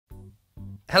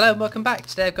Hello and welcome back.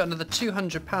 Today I've got another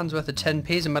 £200 worth of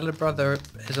 10p's and my little brother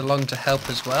is along to help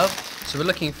as well. So we're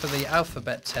looking for the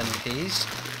alphabet 10p's.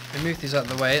 We move these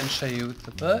out of the way and show you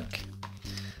the book.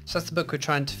 So that's the book we're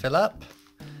trying to fill up.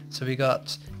 So we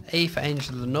got A for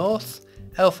Angel of the North,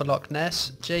 L for Loch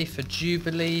Ness, J for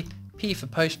Jubilee, P for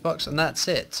Postbox, and that's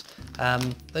it.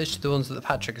 Those are the ones that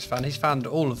Patrick has found. He's found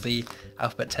all of the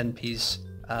alphabet 10p's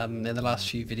in the last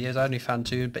few videos. I only found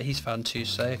two, but he's found two,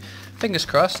 so fingers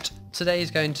crossed. Today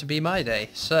is going to be my day.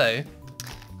 So,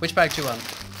 which bag do you want?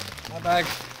 That bag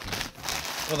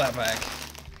or that bag?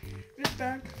 This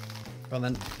bag. Well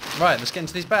then, right, let's get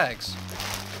into these bags.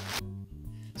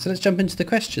 So let's jump into the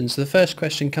questions. So the first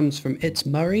question comes from It's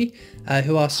Murray,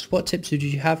 who asks, what tips would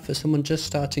you have for someone just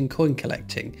starting coin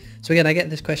collecting? So again, I get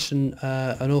this question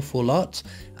an awful lot.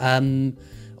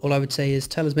 All I would say is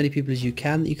tell as many people as you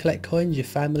can that you collect coins, your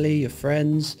family, your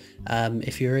friends.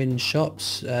 If you're in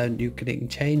shops, you're getting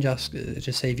change, ask,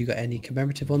 just say if you've got any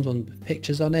commemorative ones with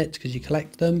pictures on it because you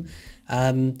collect them.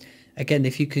 Again,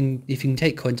 if you can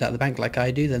take coins out of the bank like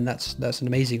I do, then that's an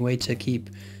amazing way to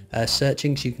keep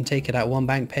searching. So you can take it out one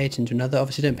bank, pay it into another.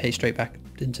 Obviously don't pay straight back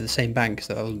into the same bank because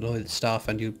that'll annoy the staff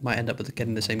and you might end up with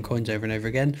getting the same coins over and over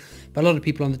again. But a lot of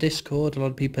people on the Discord, a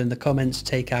lot of people in the comments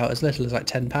take out as little as like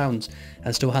 £10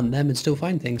 and still hunt them and still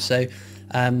find things. So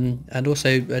and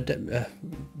also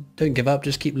don't give up,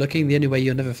 just keep looking. The only way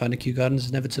you'll never find a Kew Gardens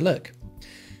is never to look.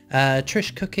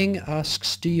 Trish Cooking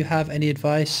asks, do you have any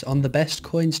advice on the best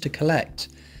coins to collect?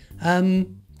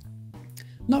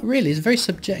 Not really. It's a very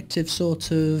subjective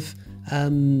sort of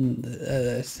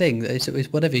thing. It's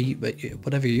whatever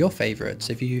your favourites.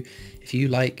 If you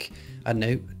like, I don't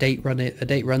know, date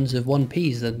runs of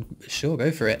 1p's, then sure,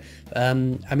 go for it. I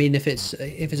mean, if it's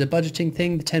a budgeting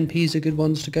thing, the 10p's are good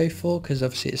ones to go for because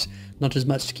obviously it's not as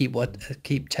much to keep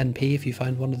 10p if you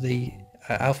find one of the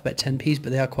alphabet 10p's,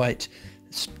 but they are quite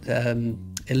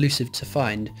elusive to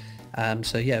find.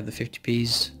 So yeah, the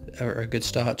 50p's are a good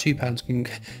start. £2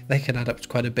 can add up to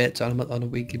quite a bit on a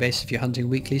weekly basis if you're hunting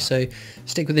weekly. So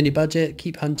stick within your budget,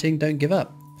 keep hunting, don't give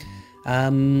up.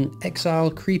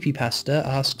 Exile Creepypasta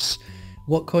asks,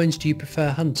 what coins do you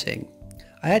prefer hunting?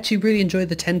 I actually really enjoy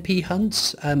the 10p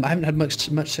hunts. I haven't had much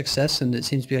success, and it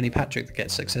seems to be only Patrick that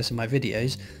gets success in my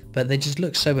videos, but they just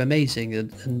look so amazing,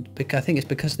 and I think it's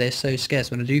because they're so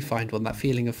scarce. When I do find one, that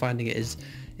feeling of finding it is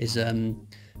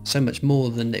so much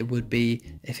more than it would be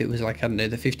if it was like, I don't know,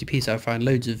 the 50p's. I find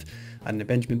loads of, I don't know,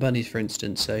 Benjamin Bunnies for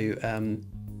instance. So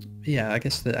yeah, I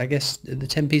guess the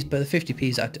 10p's, but the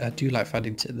 50p's I do like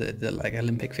finding the like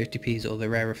Olympic 50p's or the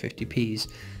rarer 50p's.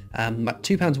 Like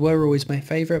 £2 were always my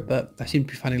favourite, but I seem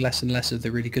to be finding less and less of the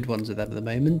really good ones of them at the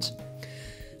moment.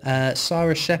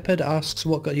 Sarah Shepherd asks,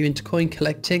 what got you into coin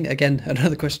collecting? Again,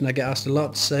 another question I get asked a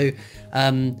lot. So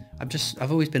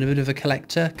I've always been a bit of a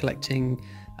collector, collecting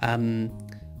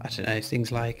I don't know,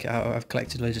 things like I've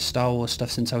collected loads of Star Wars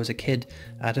stuff since I was a kid.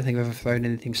 I don't think I've ever thrown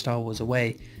anything Star Wars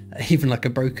away. Even like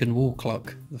a broken wall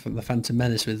clock from the Phantom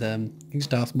Menace with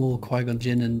Darth Maul, Qui-Gon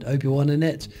Jinn and Obi-Wan in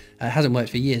it. It hasn't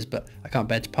worked for years, but I can't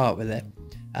bear to part with it.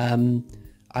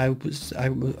 I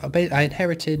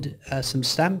inherited some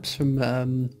stamps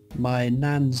from my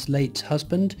nan's late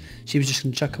husband. She was just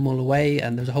going to chuck them all away,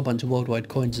 and there was a whole bunch of worldwide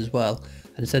coins as well.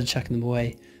 And instead of chucking them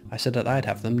away, I said that I'd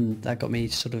have them, and that got me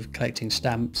sort of collecting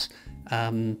stamps,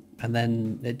 and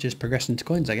then it just progressed into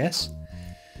coins, I guess.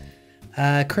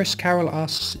 Chris Carroll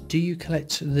asks, do you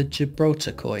collect the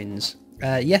Gibraltar coins?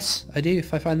 Yes, I do.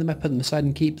 If I find them, I put them aside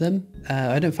and keep them.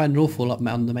 I don't find an awful lot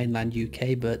on the mainland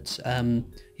UK, but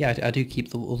yeah, I do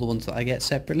keep all the ones that I get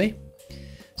separately.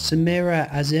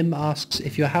 Samira Azim asks,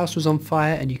 if your house was on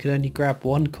fire and you could only grab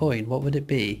one coin, what would it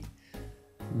be?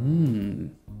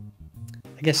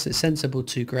 I guess it's sensible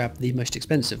to grab the most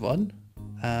expensive one.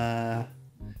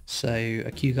 So a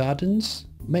Kew Gardens,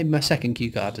 maybe my second Kew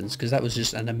Gardens, because that was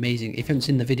just an amazing, if you haven't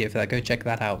seen the video for that, go check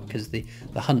that out, because the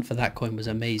hunt for that coin was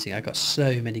amazing. I got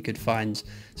so many good finds,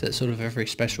 so it's sort of a very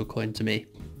special coin to me.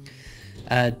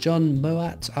 John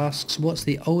Moat asks, what's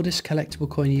the oldest collectible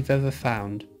coin you've ever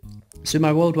found? So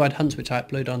my worldwide hunts, which I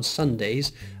upload on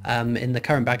Sundays, in the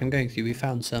current bag I'm going through, we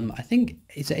found some, I think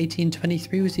it's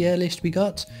 1823 was the earliest we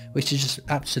got, which is just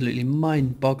absolutely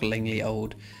mind-bogglingly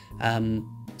old.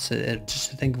 So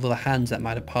just to think of all the hands that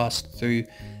might have passed through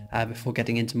before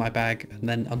getting into my bag and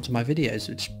then onto my videos,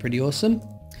 which is pretty awesome.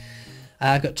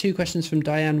 I've got two questions from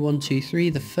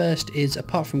Diane123. The first is,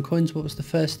 apart from coins, what was the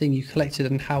first thing you collected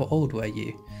and how old were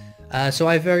you? So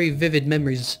I have very vivid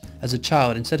memories as a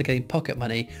child. Instead of getting pocket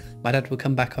money, my dad would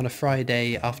come back on a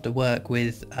Friday after work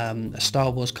with a Star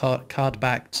Wars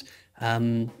card-backed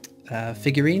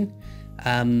figurine.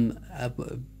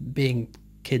 Being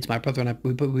kids, my brother and I,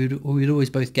 we'd always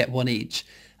both get one each.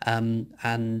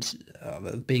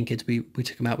 Being kids, we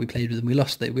took them out, we played with them, we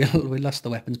lost we lost the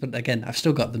weapons, but again, I've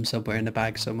still got them somewhere in a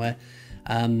bag somewhere.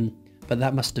 But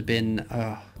that must have been,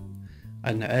 I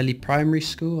don't know, early primary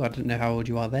school. I don't know how old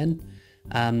you are then.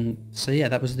 So yeah,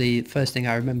 that was the first thing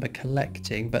I remember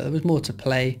collecting, but there was more to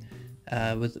play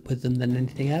with them than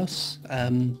anything else.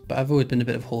 But I've always been a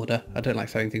bit of a hoarder. I don't like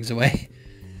throwing things away.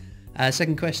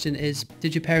 Second question is,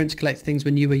 did your parents collect things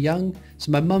when you were young?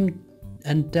 So my mum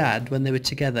and dad, when they were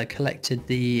together, collected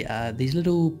these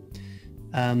little,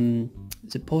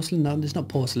 is it porcelain? No, it's not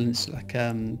porcelain, it's like,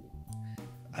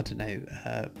 I don't know,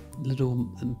 little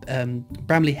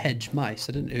Bramley hedge mice.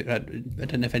 I don't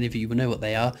know if any of you will know what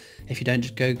they are. If you don't,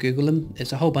 just go Google them.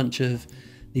 It's a whole bunch of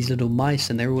these little mice,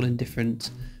 and they're all in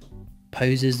different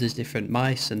poses. There's different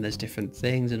mice, and there's different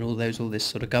things, and all this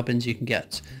sort of gubbins you can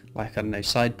get, like, I don't know,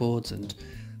 sideboards. And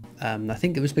I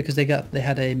think it was because they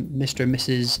had a Mr. and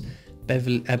Mrs.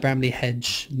 Bramley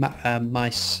hedge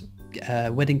mice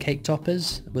wedding cake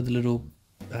toppers with a little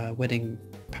wedding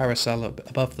parasol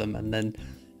above them, and then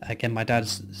again, my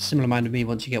dad's similar mind to me.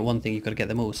 Once you get one thing, you've got to get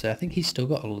them all. So I think he's still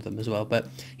got all of them as well. But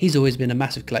he's always been a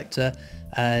massive collector.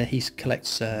 He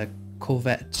collects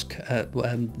Corvette,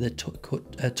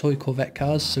 toy Corvette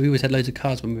cars. So we always had loads of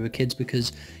cars when we were kids,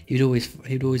 because he'd always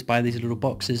buy these little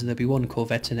boxes, and there'd be one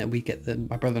Corvette in it. We get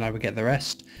my brother and I would get the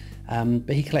rest.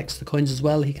 But he collects the coins as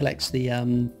well. He collects the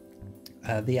album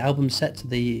sets,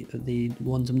 the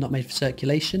ones not made for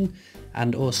circulation,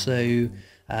 and also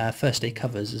first day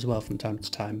covers as well from time to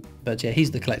time. But yeah,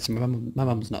 he's the collector. My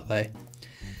mum's not though.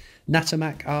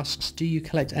 Natamac asks, do you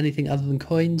collect anything other than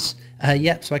coins?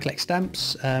 Yep, so I collect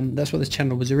stamps. That's what this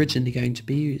channel was originally going to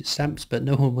be, stamps, but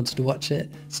no one wanted to watch it,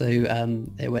 so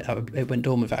it went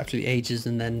dormant for absolutely ages.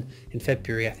 And then in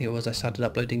February, I think it was, I started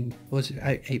uploading, was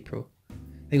it April? I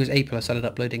think it was April, I started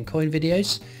uploading coin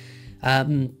videos.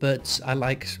 But I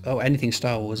like, anything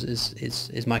Star Wars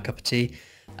is my cup of tea.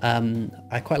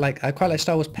 I quite like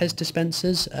Star Wars Pez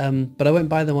dispensers, but I won't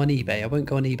buy them on eBay. I won't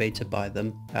go on eBay to buy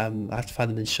them. I have to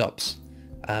find them in shops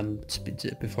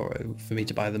for me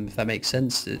to buy them, if that makes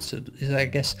sense. I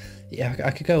guess, yeah,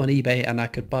 I could go on eBay and I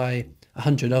could buy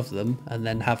 100 of them and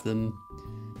then have them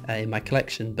in my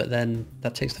collection, but then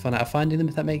that takes the fun out of finding them,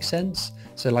 if that makes sense.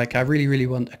 So like, I really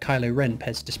want a Kylo Ren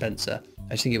Pez dispenser.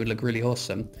 I just think it would look really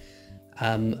awesome.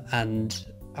 And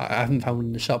I haven't found one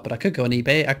in the shop, but I could go on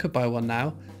eBay. I could buy one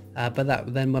now,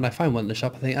 but then when I find one in the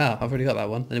shop, I think, I've already got that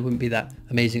one, and it wouldn't be that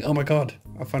amazing. Oh my god,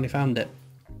 I finally found it.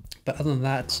 But other than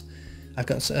that, I've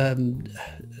got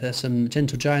some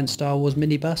Gentle Giant Star Wars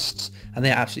mini busts, and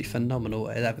they're absolutely phenomenal.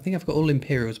 I think I've got all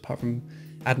Imperials apart from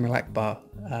Admiral Akbar.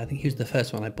 I think he was the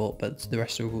first one I bought, but the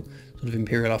rest are all sort of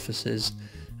Imperial officers,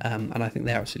 and I think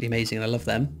they're absolutely amazing, and I love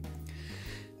them.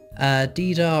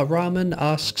 Didar Rahman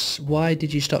asks, why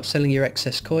did you stop selling your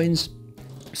excess coins?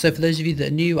 So for those of you that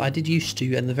are new, I did used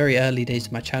to, in the very early days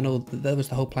of my channel, that was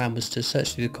the whole plan, was to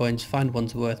search through the coins, find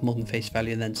ones worth more than face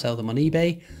value, and then sell them on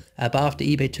eBay. But after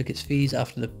eBay took its fees,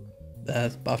 after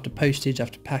postage,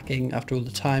 after packing, after all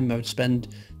the time I would spend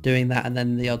doing that, and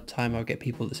then the odd time I would get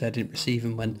people that said I didn't receive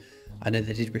them when I know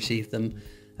they did receive them,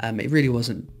 it really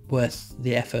wasn't worth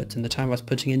the effort and the time I was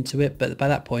putting into it. But by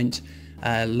that point,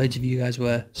 loads of you guys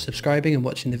were subscribing and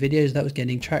watching the videos. That was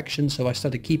gaining traction, so I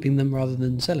started keeping them rather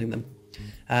than selling them.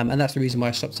 And that's the reason why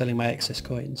I stopped selling my excess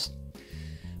coins.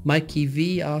 Mikey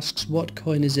V asks, what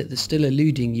coin is it that's still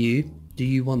eluding you? Do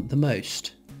you want the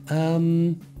most?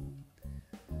 I've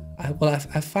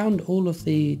found all of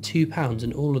the £2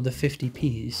 and all of the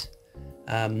 50p's.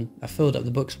 I filled up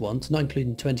the books once, not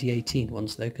including 2018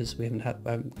 ones though, because I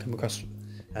haven't come across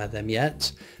them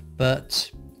yet. But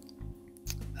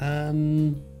I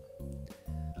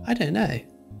don't know.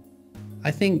 I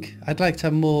think I'd like to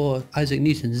have more Isaac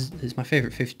Newton's. Is my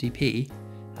favourite 50p.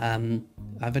 I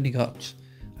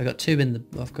got two in the.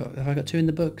 Have I got two in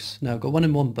the books? No, I've got one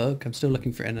in one book. I'm still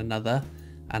looking for it in another,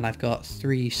 and I've got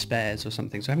 3 spares or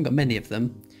something. So I haven't got many of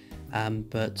them.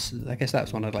 But I guess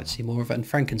that's one I'd like to see more of. And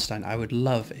Frankenstein, I would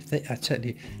love I tell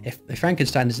you, if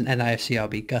Frankenstein is an NIFC, I'll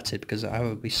be gutted, because I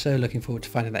would be so looking forward to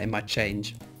finding that in my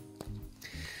change.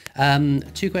 2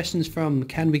 questions from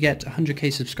Can We Get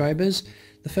 100k subscribers?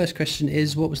 The first question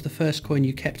is, what was the first coin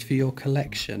you kept for your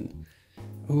collection?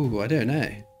 Ooh, I don't know.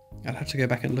 I'd have to go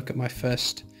back and look at my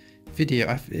first video.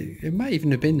 It might even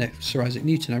have been Sir Isaac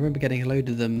Newton. I remember getting a load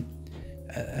of them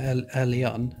early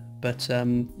on. But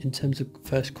in terms of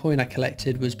first coin I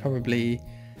collected was probably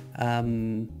a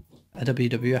WWF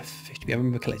 50p. I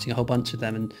remember collecting a whole bunch of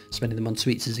them and spending them on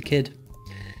sweets as a kid.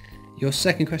 Your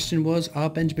second question was, are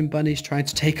Benjamin Bunnies trying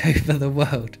to take over the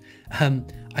world?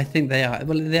 I think they are.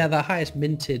 Well, they are the highest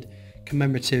minted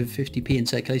commemorative 50p in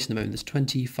circulation at the moment. There's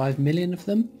 25 million of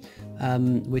them,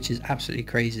 which is absolutely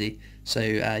crazy. So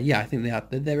yeah, I think they are.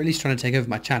 They're at least trying to take over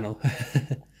my channel.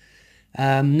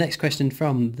 Next question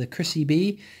from the Chrissy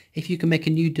B. If you can make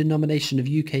a new denomination of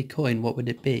UK coin, what would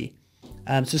it be?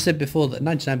 So I said before that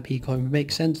 99p coin would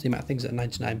make sense, the amount of things at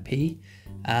 99p.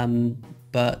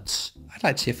 But I'd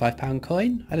like to see a £5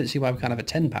 coin. I don't see why we can't have a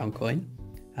 £10 coin.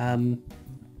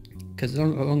 Because as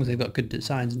long as they've got good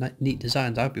designs, neat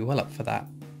designs, I'd be well up for that.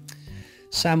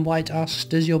 Sam White asks,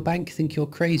 does your bank think you're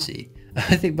crazy?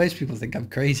 I think most people think I'm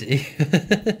crazy.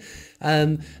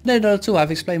 No, not at all.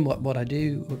 I've explained what I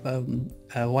do,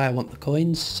 why I want the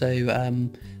coins, so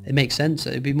it makes sense.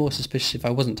 It'd be more suspicious if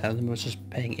I wasn't telling them. I was just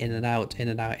paying in and out, in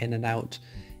and out, in and out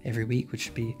every week, which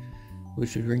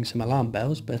would ring some alarm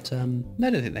bells. But no, I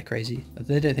don't think they're crazy.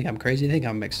 They don't think I'm crazy. They think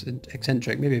I'm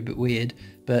eccentric, maybe a bit weird.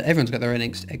 But everyone's got their own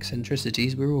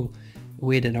eccentricities. We're all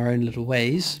weird in our own little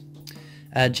ways.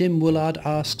 Jim Woolard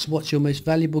asks, what's your most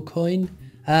valuable coin?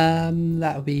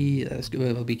 It'll be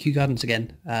Kew Gardens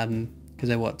again, because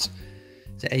they're what,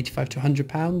 is it 85 to 100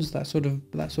 pounds, that sort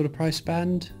of price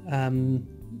band.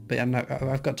 But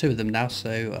I've got two of them now,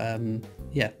 so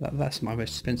yeah, that's my most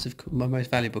expensive, my most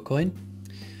valuable coin.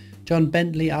 John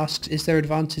Bentley asks, is there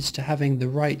advantage to having the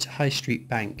right high street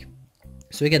bank?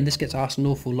 So again, this gets asked an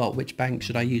awful lot. Which bank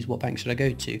should I use? What bank should I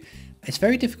go to? It's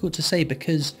very difficult to say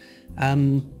because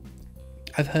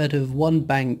I've heard of one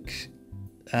bank,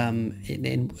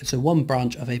 so one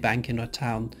branch of a bank in a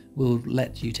town will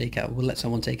let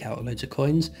someone take out loads of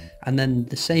coins, and then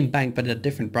the same bank but a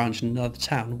different branch in another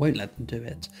town won't let them do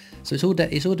it. So it's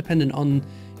all dependent on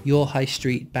your high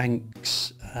street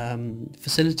bank's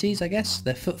facilities, I guess,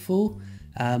 their footfall,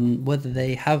 whether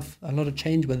they have a lot of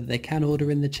change, whether they can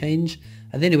order in the change.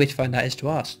 And the only way to find out is to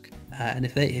ask. And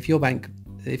if your bank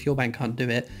can't do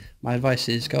it, my advice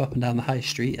is go up and down the high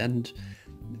street and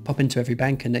pop into every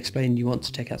bank and explain you want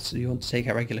to take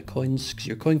out regular coins because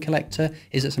you're a coin collector.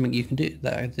 Is it something you can do?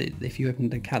 That if you open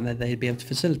an account there, they'd be able to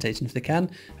facilitate, and if they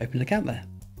can, open an account there.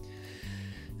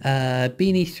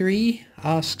 Beanie3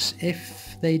 asks,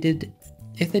 if they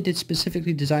did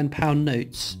specifically design pound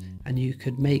notes and you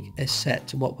could make a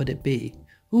set, what would it be?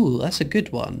 Ooh, that's a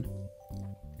good one.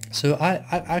 So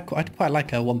I'd quite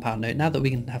like a £1 note. Now that we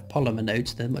can have polymer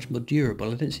notes, they're much more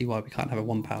durable. I don't see why we can't have a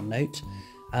 £1 note.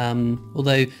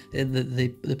 Although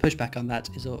the pushback on that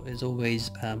is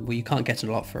always, well, you can't get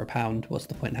a lot for £1. What's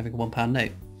the point in having a £1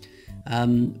 note?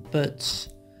 But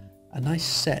a nice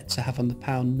set to have on the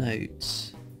pound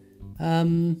notes.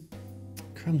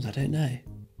 Crumbs, I don't know.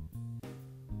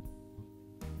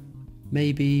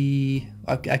 Maybe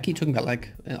I keep talking about,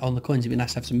 like, on the coins, it'd be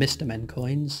nice to have some Mr. Men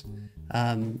coins.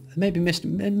 Maybe Mr.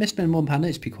 Men £1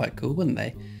 notes would be quite cool, wouldn't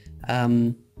they?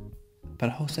 But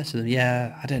a whole set of them,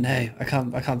 yeah, I don't know. I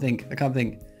can't think.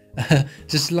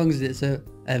 Just as long as it's a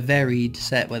varied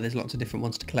set where there's lots of different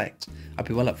ones to collect, I'd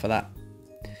be well up for that.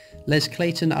 Les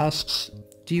Clayton asks,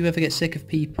 do you ever get sick of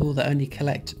people that only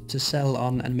collect to sell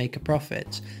on and make a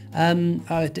profit?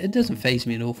 It doesn't faze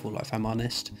me an awful lot, if I'm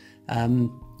honest. I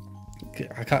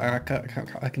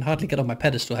can hardly get on my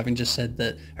pedestal, having just said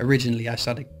that originally I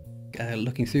started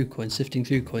looking through coins, sifting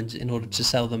through coins in order to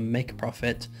sell them and make a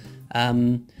profit.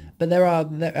 But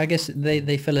I guess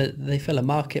they fill a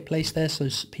marketplace there, so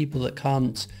people that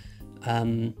can't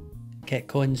get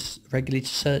coins regularly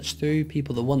to search through,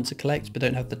 people that want to collect but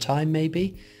don't have the time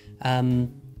maybe,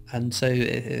 and so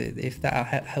if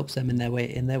that helps them in their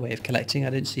way of collecting, I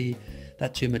don't see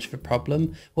that too much of a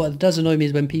problem. What does annoy me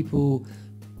is when people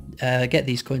get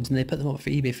these coins and they put them up for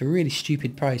eBay for really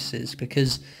stupid prices,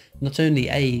 because not only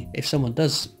if someone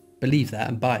does believe that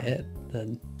and buy it,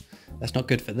 then that's not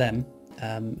good for them.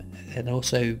 And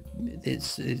also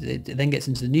it then gets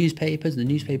into the newspapers, and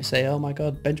the newspapers say, oh my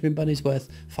god, Benjamin Bunny's worth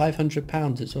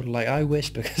 £500. It's sort of like, I wish,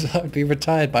 because I would be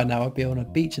retired by now. I'd be on a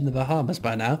beach in the Bahamas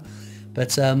by now.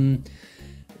 But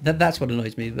that's what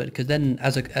annoys me. But because then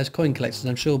as coin collectors,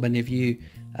 I'm sure many of you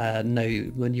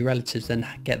know, when your relatives then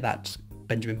get that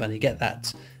Benjamin Bunny, get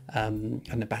that and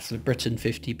the Battle of Britain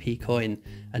 50p coin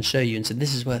and show you and say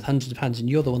this is worth hundreds of pounds, and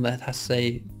you're the one that has to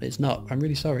say it's not. I'm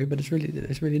really sorry, but it's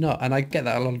really not. And I get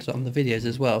that a lot on the videos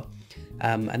as well.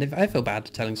 And if I feel bad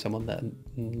telling someone that,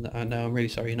 I know, I'm really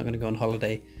sorry, you're not going to go on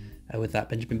holiday with that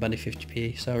Benjamin Bunny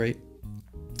 50p, sorry.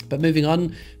 But moving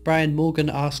on, Brian Morgan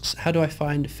asks, how do I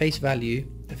find face value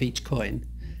of each coin?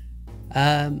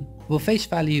 Well, face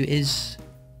value is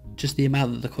just the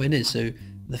amount that the coin is. So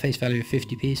the face value of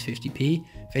 50p is 50p,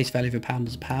 face value of £1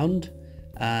 is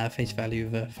 £1, face value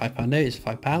of a £5 note is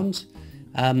 £5.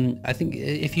 I think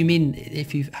if you mean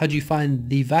how do you find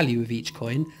the value of each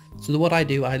coin? So what I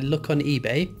do, I look on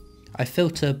eBay, I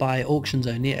filter by auctions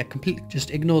only. I completely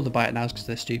just ignore the buy it nows because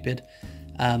they're stupid.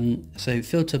 So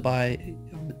filter by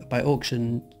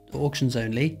auctions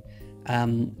only.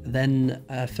 Then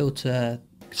filter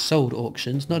sold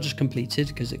auctions, not just completed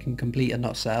because it can complete and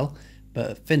not sell,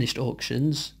 but finished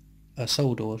auctions,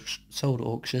 sold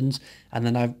auctions, and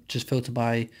then I just filter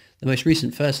by the most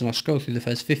recent first, and I'll scroll through the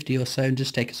first 50 or so and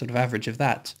just take a sort of average of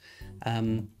that.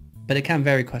 But it can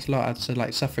vary quite a lot. So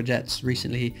like suffragettes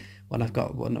recently, when I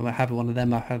have one of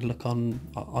them, I've had a look on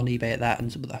eBay at that,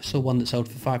 and I saw one that sold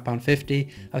for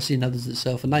 £5.50. I've seen others that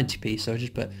sell for 90p, so I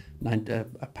just put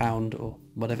a pound or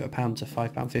whatever, a pound to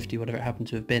 £5.50, whatever it happened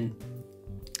to have been.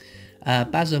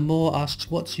 Bazza Moore asks,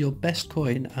 what's your best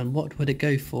coin and what would it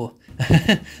go for?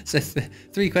 So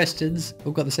 3 questions,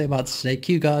 we've got the same answer today.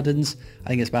 Kew Gardens, I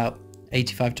think it's about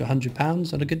 £85 to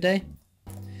 £100 on a good day.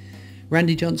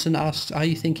 Randy Johnson asks, are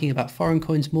you thinking about foreign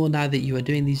coins more now that you are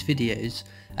doing these videos?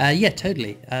 Yeah,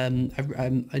 totally.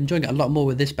 I'm enjoying it a lot more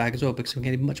with this bag as well because we're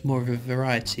getting much more of a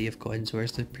variety of coins,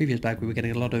 whereas the previous bag we were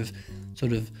getting a lot of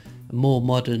sort of more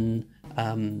modern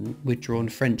withdrawn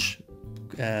French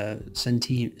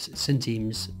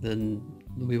centimes than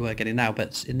we were getting now.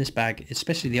 But in this bag,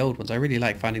 especially the old ones, I really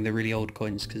like finding the really old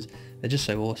coins because they're just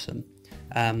so awesome.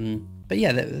 But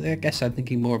yeah, I guess I'm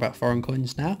thinking more about foreign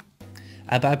coins now.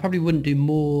 But I probably wouldn't do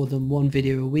more than one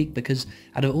video a week because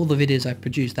out of all the videos I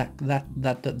produce, that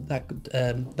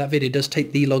video does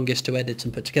take the longest to edit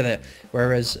and put together.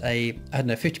 Whereas I don't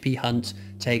know, 50p hunt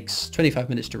takes 25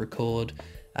 minutes to record,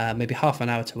 maybe half an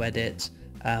hour to edit,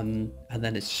 and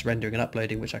then it's just rendering and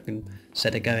uploading, which I can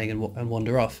set it going and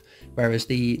wander off. Whereas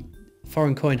the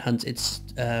foreign coin hunt, it's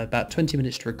about 20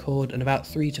 minutes to record and about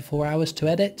 3 to 4 hours to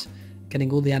edit.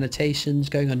 Getting all the annotations,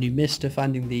 going on Numista,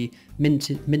 finding the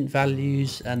mint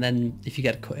values, and then if I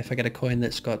get a coin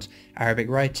that's got Arabic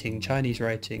writing, Chinese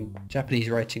writing, Japanese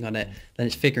writing on it, then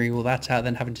it's figuring all that out,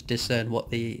 then having to discern what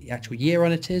the actual year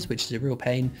on it is, which is a real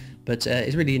pain, but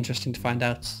it's really interesting to find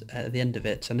out at the end of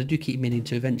it. And I do keep meaning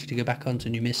to eventually go back onto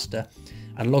Numista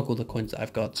and log all the coins that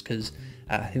I've got because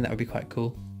I think that would be quite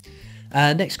cool.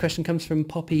 Next question comes from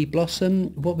Poppy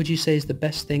Blossom. What would you say is the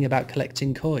best thing about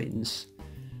collecting coins?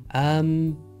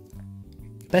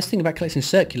 Best thing about collecting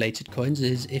circulated coins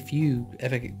is if you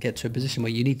ever get to a position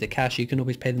where you need the cash, you can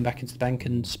always pay them back into the bank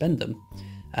and spend them.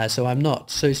 So I'm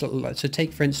not. So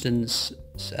take for instance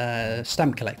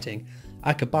stamp collecting.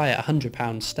 I could buy a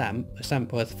 £100 a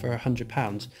stamp worth for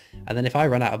 £100, and then if I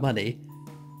run out of money,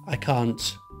 I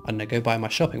can't, I don't know, go buy my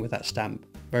shopping with that stamp.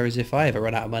 Whereas if I ever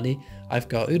run out of money, I've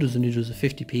got oodles and noodles of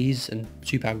 50p's and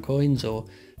 £2 coins or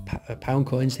pound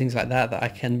coins, things like that I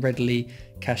can readily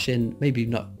cash in. Maybe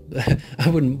not. I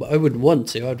wouldn't want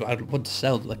to. I'd want to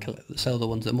sell the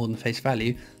ones that are more than face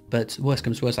value. But worst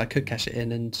comes to worst, I could cash it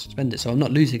in and spend it. So I'm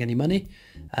not losing any money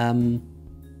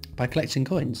by collecting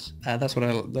coins. That's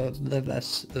what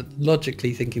that's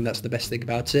logically thinking that's the best thing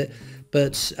about it.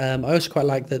 But I also quite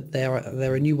like that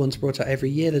there are new ones brought out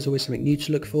every year. There's always something new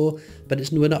to look for. But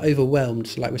we're not overwhelmed.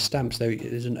 So like with stamps,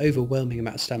 there's an overwhelming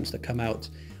amount of stamps that come out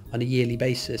on a yearly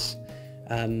basis.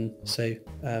 So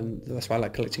that's why I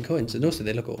like collecting coins, and also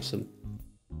they look awesome.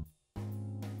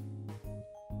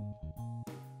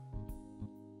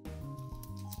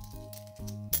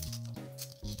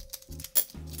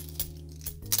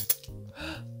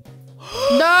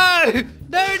 No!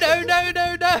 No!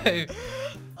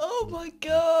 Oh my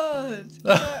god!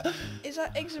 Is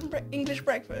that eggs and English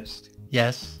breakfast?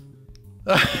 Yes.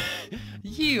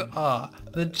 You are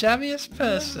the jammiest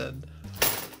person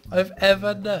I've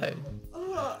ever known.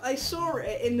 Oh, I saw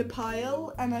it in the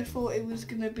pile and I thought it was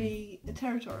going to be a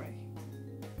territory.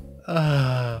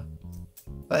 That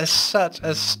is such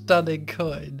a stunning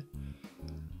coin.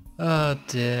 Oh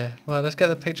dear. Well, let's get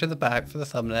the picture of the back for the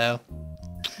thumbnail.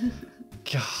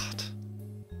 God.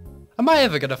 Am I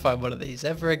ever going to find one of these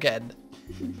ever again?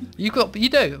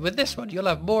 With this one, you'll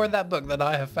have more in that book than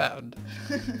I have found.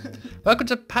 Welcome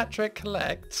to Patrick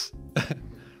Collects.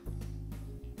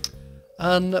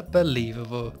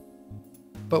 Unbelievable.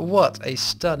 But what a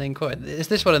stunning coin.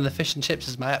 This one in the fish and chips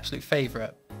is my absolute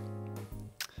favourite.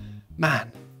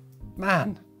 Man.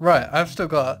 Right, I've still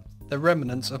got the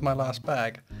remnants of my last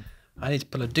bag. I need to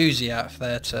pull a doozy out of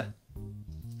there to...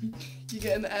 You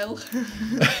get an L.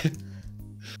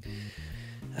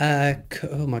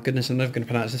 Oh my goodness, I'm never going to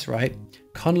pronounce this right.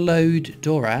 Conload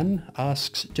Doran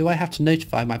asks, do I have to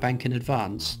notify my bank in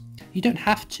advance? You don't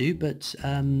have to, but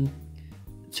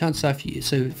chances are,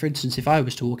 so for instance, if I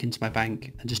was to walk into my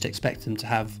bank and just expect them to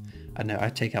have, I don't know, I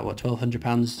take out what,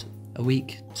 £1,200 a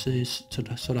week to sort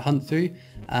of hunt through,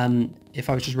 If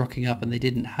I was just rocking up and they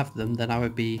didn't have them, then I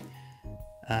would be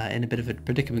in a bit of a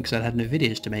predicament because I had no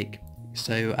videos to make.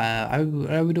 So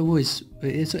I would always,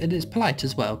 it's polite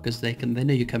as well because they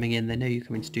know you're coming in, they know you're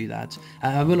coming to do that.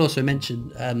 I will also mention,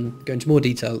 go into more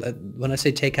detail, when I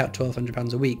say take out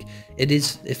 £1,200 a week, it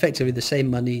is effectively the same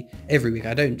money every week.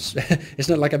 I don't, it's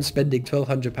not like I'm spending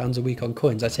 £1,200 a week on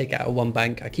coins. I take it out of one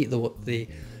bank, I keep the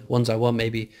ones I want,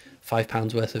 maybe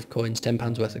 £5 worth of coins,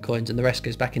 £10 worth of coins, and the rest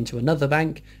goes back into another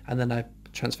bank, and then I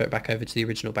transfer it back over to the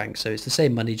original bank. So it's the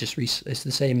same money, just it's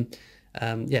the same.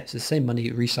 It's the same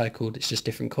money recycled, it's just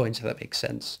different coins, if that makes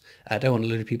sense. I don't want a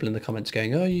load of people in the comments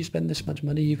going, oh, you spend this much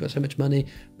money, you've got so much money.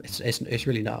 It's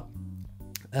really not.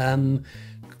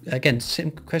 Again,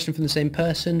 same question from the same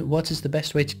person. What is the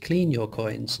best way to clean your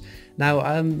coins? Now,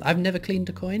 I've never cleaned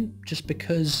a coin just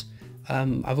because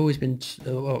I've always been,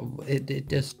 it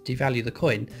does devalue the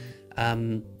coin.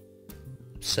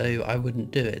 So I wouldn't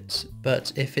do it.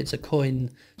 But if it's a coin,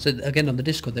 so again on the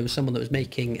Discord there was someone that was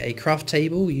making a craft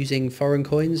table using foreign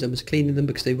coins and was cleaning them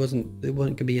because they weren't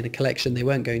going to be in a collection, they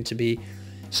weren't going to be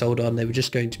sold on, they were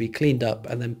just going to be cleaned up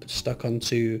and then stuck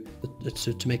onto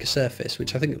to make a surface,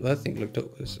 which I think sounds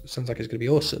like it's going to be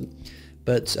awesome.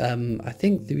 But I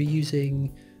think they were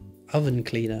using oven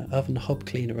hob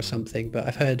cleaner or something. But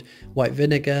I've heard white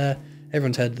vinegar.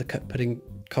 Everyone's heard putting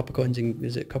copper coins in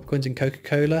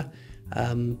Coca-Cola.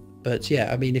 But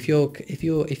yeah, I mean, if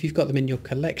you've got them in your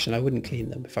collection, I wouldn't clean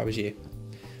them if I was you,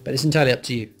 but it's entirely up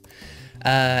to you.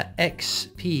 XPNCTOB.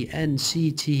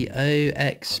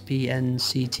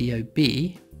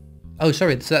 Oh,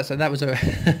 sorry. So that was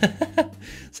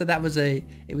a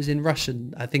it was in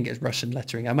Russian. I think it's Russian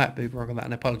lettering. I might be wrong on that,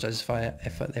 and I apologise if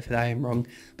I am wrong.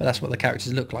 But that's what the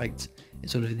characters look like.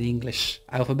 It's sort of the English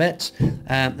alphabet.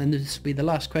 And this will be the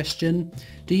last question.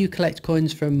 Do you collect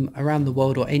coins from around the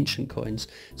world or ancient coins?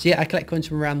 So yeah, I collect coins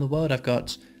from around the world. I've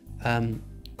got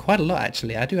quite a lot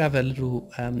actually. I do have a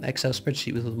little Excel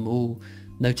spreadsheet with them all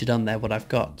noted on there, what I've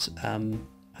got.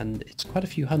 And it's quite a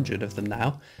few hundred of them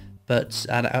now. But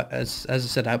as I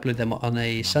said, I upload them on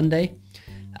a Sunday.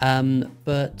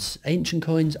 But ancient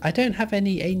coins, I don't have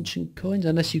any ancient coins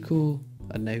unless you call,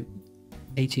 I don't know,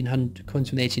 1800 coins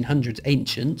from the 1800s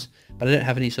ancient, but I don't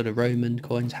have any sort of Roman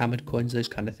coins, hammered coins, those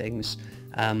kind of things.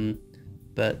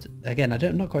 But again,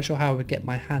 I'm not quite sure how I would get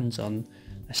my hands on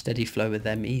a steady flow with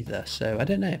them either, so I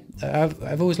don't know.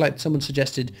 I've always liked, someone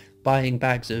suggested buying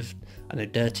bags of, I don't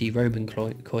know, dirty Roman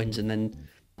coins and then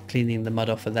cleaning the mud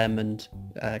off of them and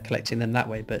collecting them that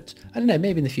way, but I don't know,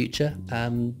 maybe in the future,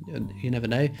 you never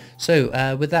know.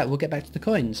 So with that, we'll get back to the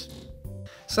coins.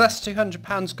 So that's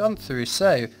 £200 gone through.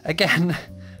 So again,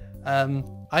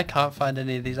 I can't find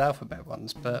any of these alphabet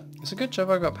ones, but it's a good job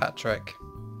I got Patrick.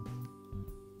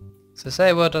 So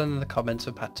say a word in the comments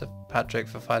for Patrick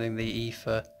for finding the E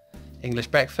for English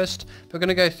breakfast. We're going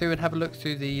to go through and have a look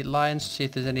through the lines to see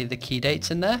if there's any of the key dates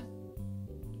in there.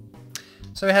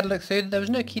 So we had a look through, there was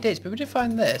no key dates, but we did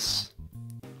find this.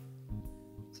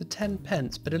 It's a 10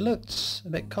 pence, but it looked a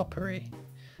bit coppery.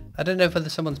 I don't know whether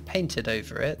someone's painted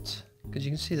over it, because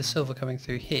you can see the silver coming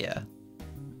through here.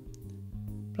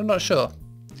 But I'm not sure.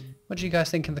 What do you guys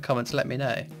think in the comments? Let me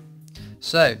know.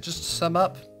 So, just to sum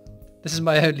up, this is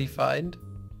my only find.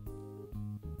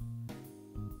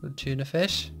 Little tuna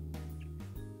fish.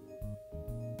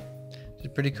 Which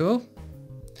is pretty cool.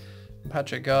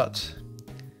 Patrick got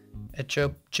a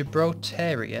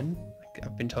Gibraltarian,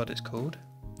 I've been told it's called.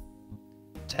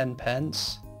 10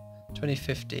 pence.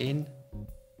 2015.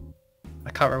 I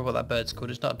can't remember what that bird's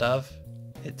called. It's not a dove.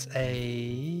 It's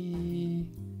a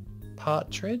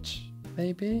partridge,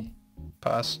 maybe?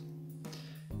 Pass.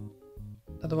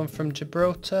 Another one from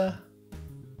Gibraltar.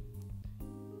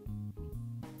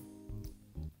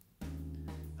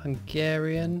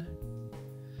 Hungarian.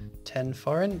 10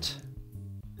 forint.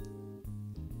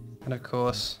 And of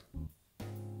course,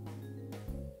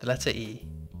 the letter E.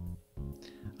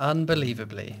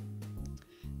 Unbelievably.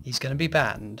 He's going to be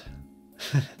banned.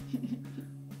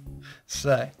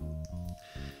 So,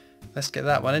 let's get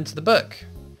that one into the book.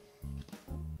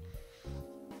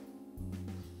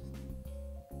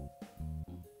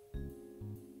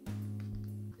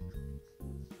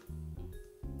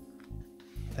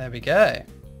 There we go.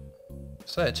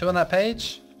 So, 2 on that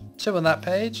page, 2 on that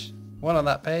page, 1 on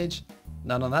that page,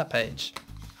 none on that page.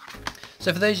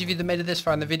 So for those of you that made it this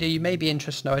far in the video, you may be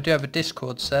interested to know I do have a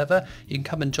Discord server. You can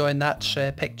come and join that,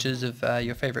 share pictures of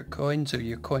your favourite coins or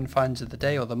your coin finds of the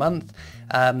day or the month,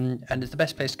 and it's the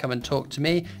best place to come and talk to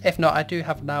me. If not, I do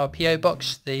have now a PO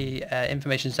box. The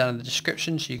information's down in the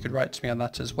description, so you could write to me on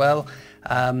that as well.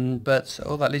 But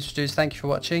all that leaves to do is thank you for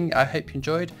watching. I hope you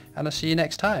enjoyed, and I'll see you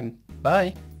next time.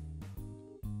 Bye.